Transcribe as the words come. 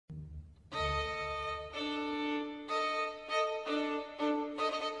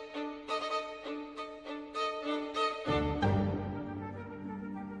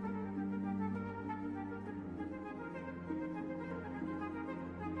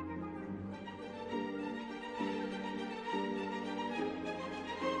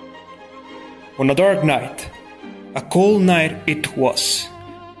On a dark night, a cold night it was,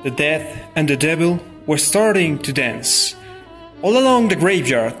 the death and the devil were starting to dance. All along the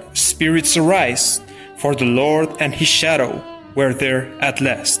graveyard, spirits arise, for the Lord and his shadow were there at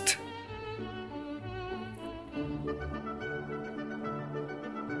last.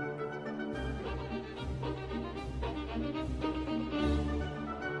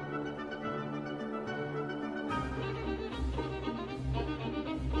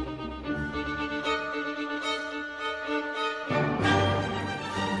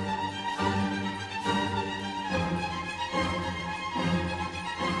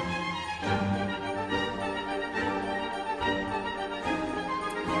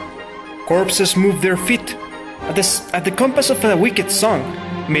 Corpses move their feet at the compass of a wicked song,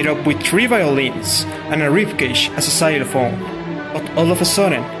 made up with 3 violins and a ribcage as a xylophone. But all of a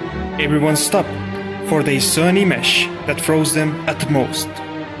sudden, everyone stopped, for they saw an image that froze them at the most.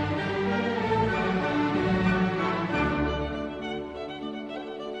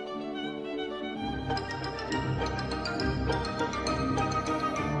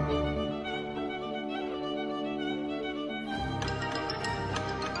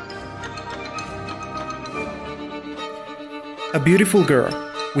 A beautiful girl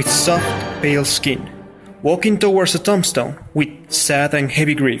with soft, pale skin, walking towards a tombstone with sad and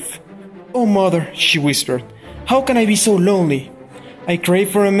heavy grief. "Oh, mother," she whispered, "how can I be so lonely? I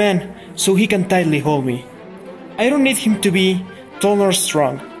crave for a man so he can tightly hold me. I don't need him to be tall nor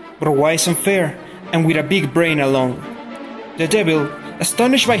strong, but wise and fair, and with a big brain alone." The devil,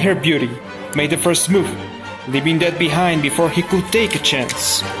 astonished by her beauty, made the first move, leaving that behind before he could take a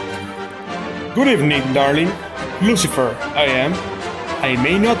chance. "Good evening, darling. Lucifer, I am. I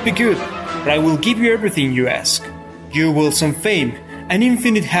may not be good, but I will give you everything you ask. You will some fame and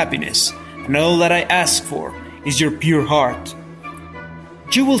infinite happiness, and all that I ask for is your pure heart."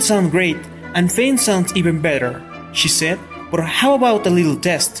 "You will sound great, and fame sounds even better," she said, "but how about a little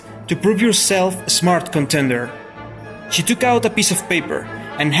test to prove yourself a smart contender?" She took out a piece of paper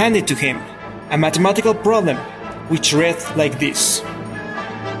and handed to him a mathematical problem, which read like this.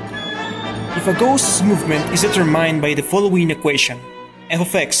 If a ghost's movement is determined by the following equation, f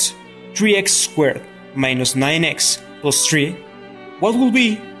of x, 3x squared minus 9x plus 3, what will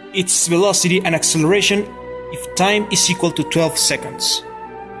be its velocity and acceleration if time is equal to 12 seconds?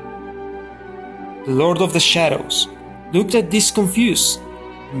 The Lord of the Shadows looked at this confused,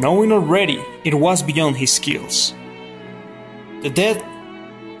 knowing already it was beyond his skills. The dead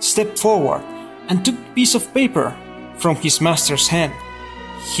stepped forward and took a piece of paper from his master's hand.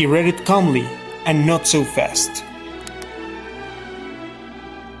 He read it calmly and not so fast.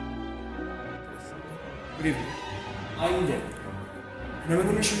 Good evening. I'm dead, and I'm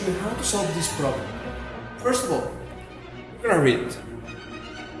going to show you how to solve this problem. First of all, we're going to read it.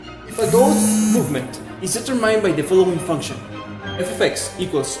 If a ghost movement is determined by the following function, f of x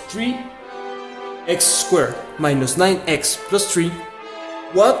equals 3x squared minus 9x plus 3,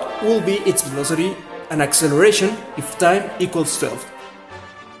 what will be its velocity and acceleration if time equals 12?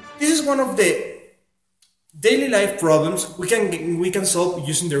 This is one of the daily life problems we can solve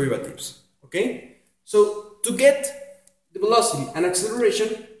using derivatives. Okay? So to get the velocity and acceleration,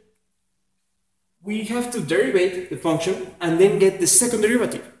 we have to derivate the function and then get the second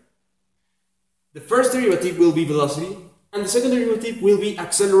derivative. The first derivative will be velocity and the second derivative will be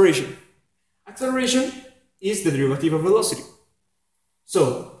acceleration. Acceleration is the derivative of velocity.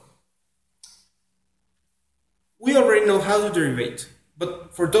 So we already know how to derivate.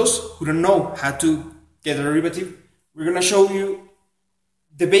 But for those who don't know how to get a derivative, we're going to show you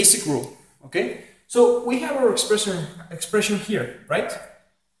the basic rule, okay? So we have our expression here, right?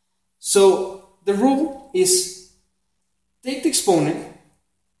 So the rule is take the exponent,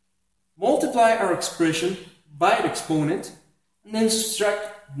 multiply our expression by the exponent, and then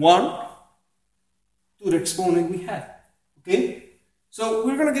subtract 1 to the exponent we had, okay? So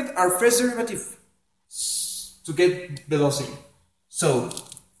we're going to get our first derivative to get velocity. So,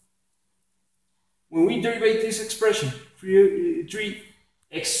 when we derivate this expression,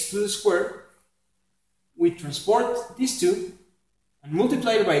 3x to the square, we transport these two and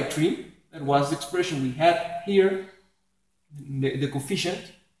multiply it by 3, that was the expression we had here, the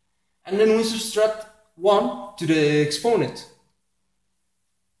coefficient, and then we subtract 1 to the exponent.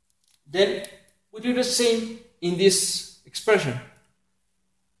 Then we do the same in this expression.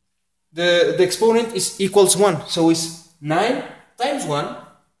 The exponent is equals 1, so it's 9 times 1,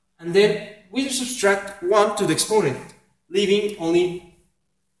 and then we subtract 1 to the exponent, leaving only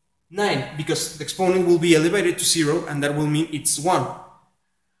 9, because the exponent will be elevated to 0, and that will mean it's 1.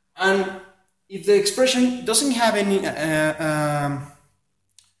 And if the expression doesn't have any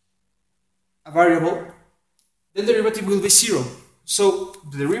a variable, then the derivative will be 0. So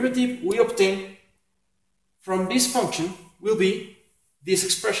the derivative we obtain from this function will be this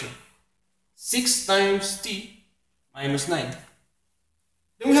expression, 6 times t minus 9.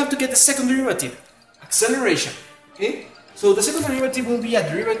 Then we have to get the second derivative, acceleration. Okay? So the second derivative will be a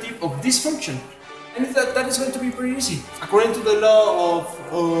derivative of this function. And that is going to be pretty easy. According to the law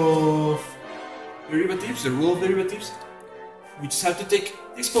of derivatives, the rule of derivatives, we just have to take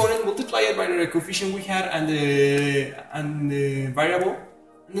the exponent, multiply it by the coefficient we had and the variable,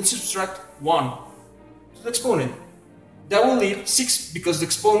 and then subtract 1 to the exponent. That will leave 6 because the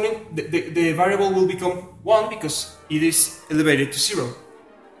exponent, the variable will become 1 because it is elevated to 0.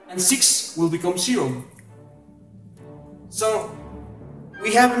 And 6 will become 0. So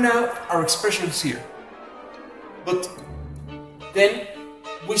we have now our expressions here. But then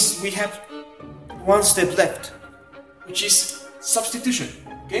we have one step left, which is substitution.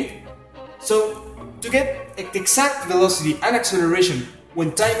 Okay? So to get the exact velocity and acceleration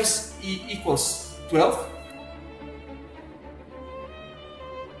when time is equals 12,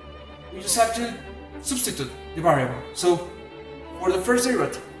 we just have to substitute the variable. So for the first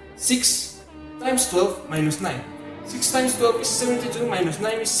derivative, 6 times 12 minus 9. 6 times 12 is 72 minus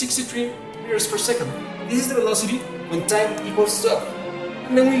 9 is 63 meters per second. This is the velocity when time equals 12.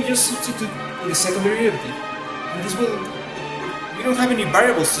 And then we just substitute in the second derivative. And this will, we don't have any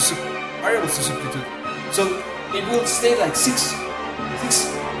variables to substitute. So it will stay like 6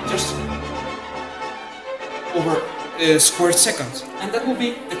 just over squared seconds. And that will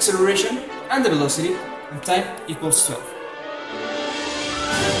be the acceleration and the velocity when time equals 12.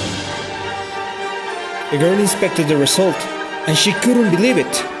 The girl inspected the result, and she couldn't believe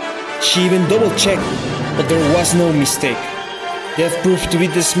it. She even double-checked, but there was no mistake. Death proved to be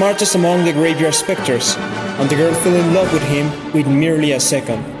the smartest among the graveyard specters, and the girl fell in love with him with merely a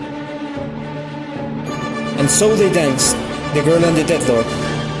second. And so they danced, the girl and the Death Lord,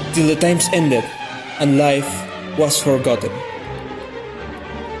 till the times ended, and life was forgotten.